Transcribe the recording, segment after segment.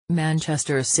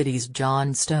Manchester City's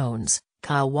John Stones,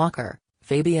 Kyle Walker,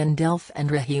 Fabian Delph and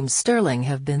Raheem Sterling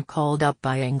have been called up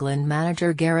by England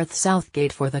manager Gareth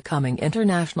Southgate for the coming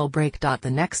international break. The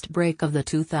next break of the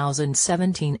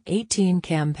 2017-18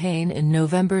 campaign in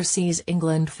November sees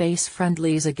England face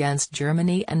friendlies against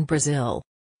Germany and Brazil.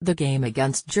 The game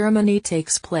against Germany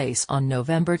takes place on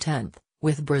November 10,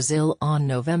 with Brazil on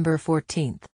November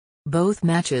 14. Both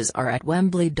matches are at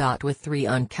Wembley. With 3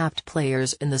 uncapped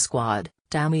players in the squad,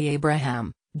 Tammy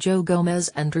Abraham, Joe Gomez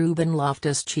and Ruben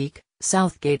Loftus-Cheek,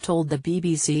 Southgate told the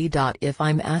BBC. If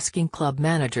I'm asking club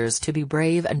managers to be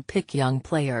brave and pick young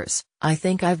players, I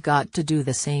think I've got to do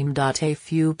the same. A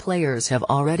few players have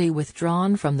already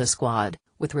withdrawn from the squad,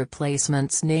 with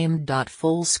replacements named.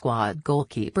 Full squad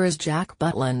goalkeepers Jack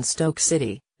Butland Stoke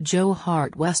City, Joe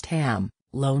Hart West Ham,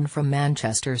 loan from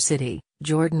Manchester City,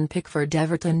 Jordan Pickford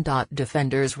Everton.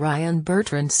 Defenders Ryan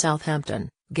Bertrand Southampton,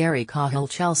 Gary Cahill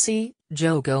Chelsea,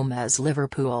 Joe Gomez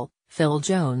Liverpool, Phil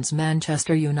Jones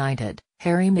Manchester United,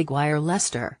 Harry Maguire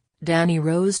Leicester, Danny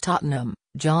Rose Tottenham,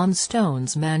 John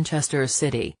Stones Manchester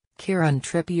City, Kieran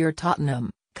Trippier Tottenham,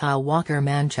 Kyle Walker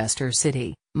Manchester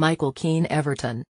City, Michael Keane Everton.